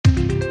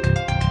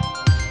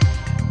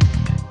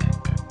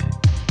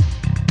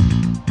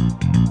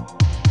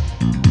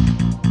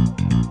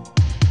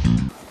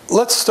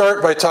let's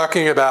start by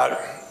talking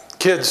about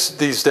kids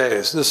these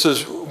days. This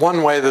is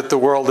one way that the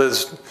world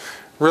is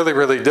really,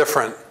 really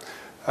different.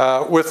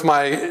 With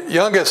my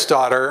youngest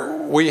daughter,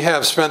 we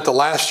have spent the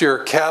last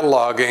year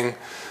cataloging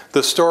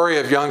the story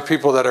of young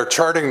people that are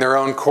charting their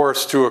own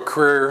course to a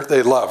career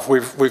they love.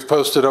 We've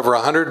posted over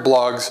 100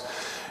 blogs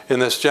in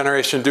this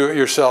Generation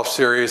Do-It-Yourself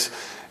series,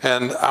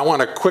 and I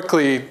want to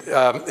quickly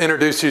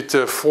introduce you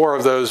to 4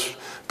 of those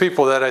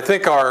people that I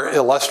think are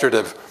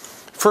illustrative.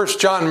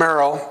 First, John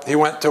Merrill. He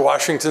went to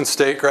Washington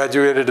State,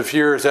 graduated a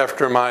few years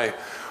after my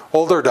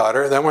older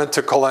daughter, then went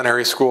to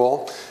culinary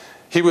school.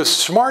 He was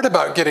smart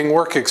about getting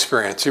work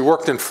experience. He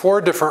worked in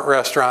 4 different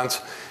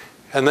restaurants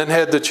and then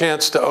had the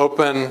chance to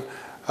open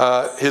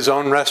his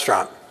own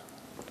restaurant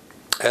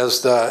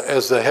as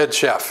the head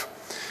chef.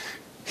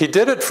 He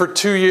did it for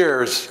 2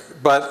 years,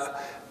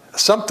 but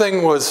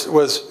something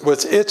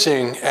was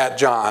itching at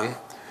John,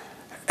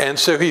 and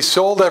so he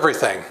sold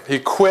everything. He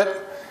quit,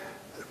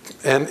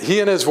 and he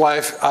and his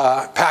wife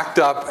packed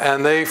up,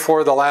 and they,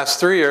 for the last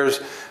 3 years,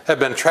 have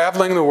been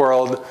traveling the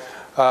world,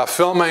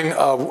 filming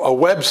a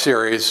web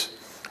series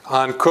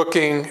on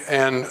cooking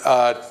and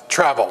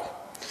travel.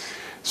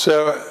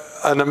 So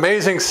an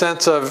amazing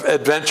sense of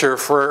adventure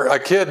for a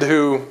kid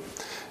who,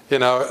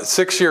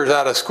 6 years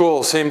out of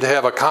school, seemed to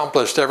have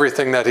accomplished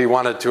everything that he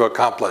wanted to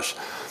accomplish.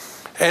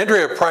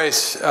 Andrea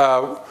Price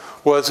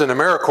was an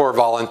AmeriCorps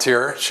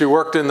volunteer. She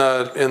worked in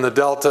the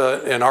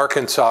Delta in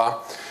Arkansas.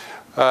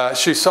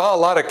 She saw a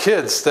lot of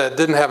kids that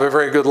didn't have a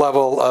very good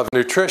level of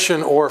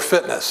nutrition or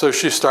fitness, so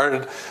she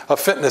started a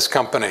fitness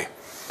company.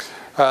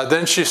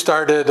 Then she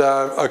started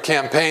a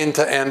campaign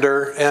to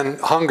end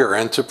hunger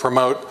and to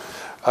promote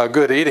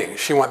good eating.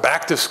 She went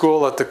back to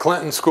school at the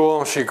Clinton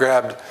School. She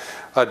grabbed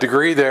a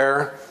degree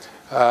there.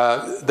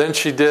 Then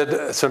she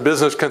did some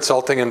business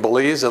consulting in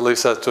Belize. At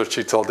least that's what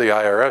she told the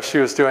IRS she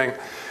was doing.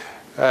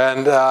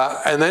 And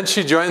then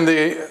she joined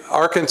the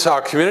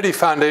Arkansas Community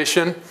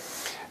Foundation,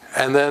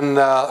 and then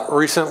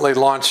recently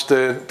launched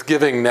the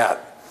Giving Net,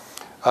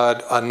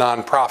 a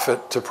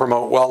nonprofit to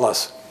promote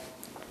wellness.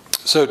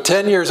 So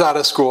 10 years out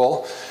of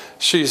school,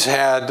 she's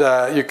had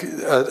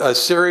a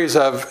series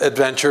of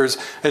adventures,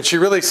 and she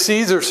really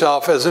sees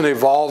herself as an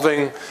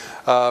evolving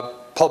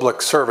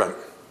public servant.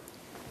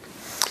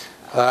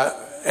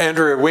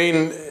 Andrea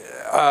Ween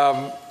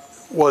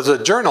was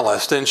a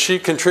journalist, and she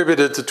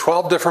contributed to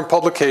 12 different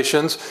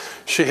publications.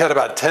 She had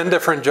about 10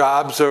 different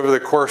jobs over the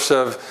course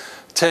of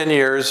 10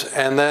 years,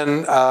 and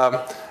then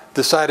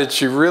decided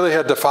she really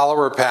had to follow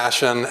her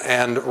passion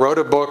and wrote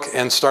a book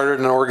and started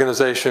an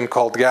organization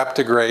called Gap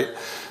to Great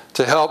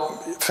to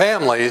help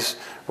families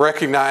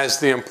recognize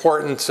the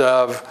importance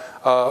of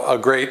a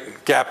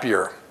great gap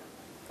year.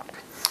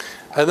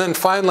 And then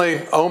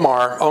finally,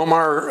 Omar.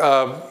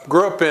 Omar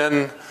grew up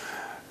in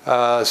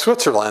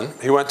Switzerland.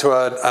 He went to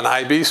an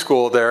IB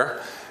school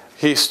there.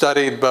 He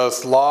studied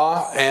both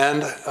law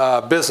and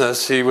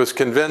business. He was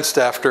convinced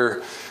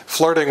after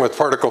flirting with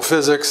particle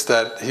physics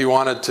that he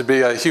wanted to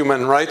be a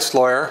human rights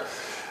lawyer.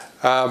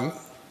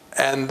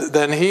 And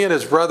then he and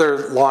his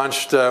brother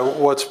launched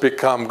what's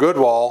become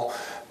Goodwall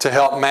to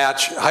help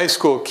match high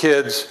school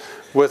kids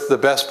with the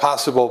best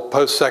possible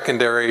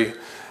post-secondary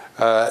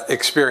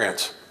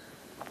experience.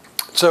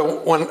 So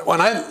when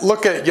I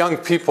look at young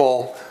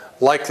people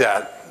like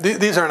that,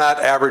 these are not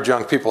average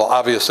young people,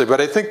 obviously,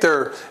 but I think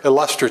they're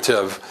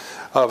illustrative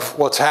of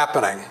what's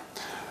happening.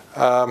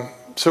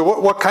 So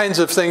what kinds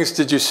of things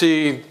did you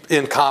see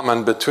in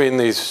common between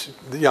these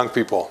young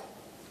people?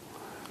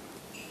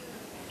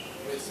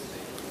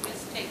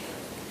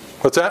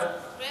 What's that?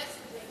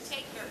 Risk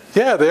takers.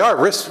 Yeah, they are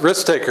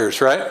risk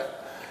takers, right?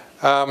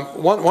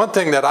 One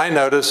thing that I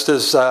noticed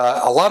is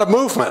a lot of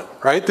movement,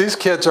 right? These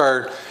kids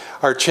are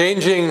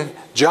changing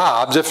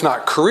jobs, if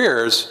not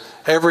careers,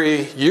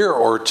 every year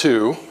or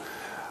two.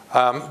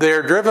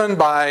 They're driven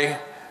by,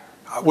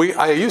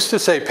 I used to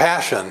say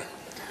passion,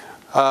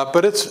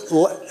 but it's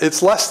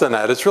less than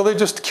that. It's really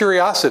just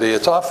curiosity.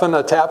 It's often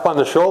a tap on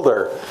the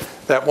shoulder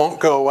that won't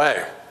go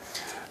away,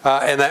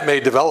 and that may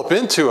develop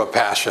into a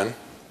passion.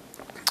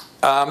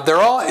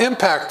 They're all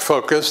impact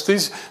focused.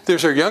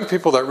 These are young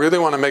people that really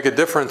want to make a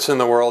difference in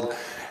the world,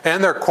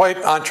 and they're quite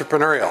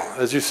entrepreneurial.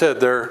 As you said,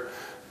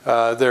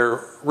 they're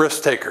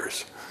risk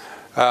takers.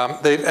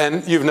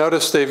 And you've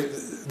noticed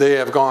they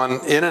have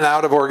gone in and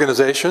out of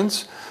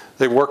organizations.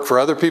 They work for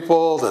other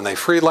people, then they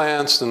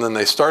freelanced, and then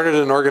they started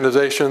in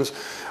organizations.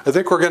 I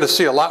think we're going to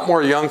see a lot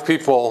more young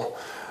people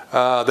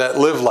that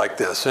live like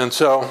this. And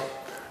so,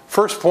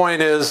 first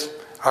point is,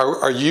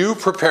 are you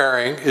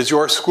preparing, is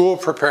your school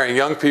preparing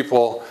young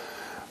people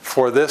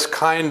for this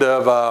kind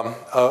of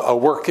a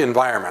work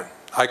environment?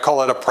 I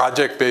call it a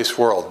project-based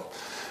world,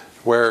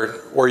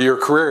 where your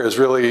career is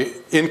really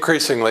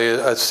increasingly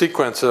a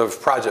sequence of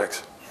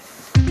projects.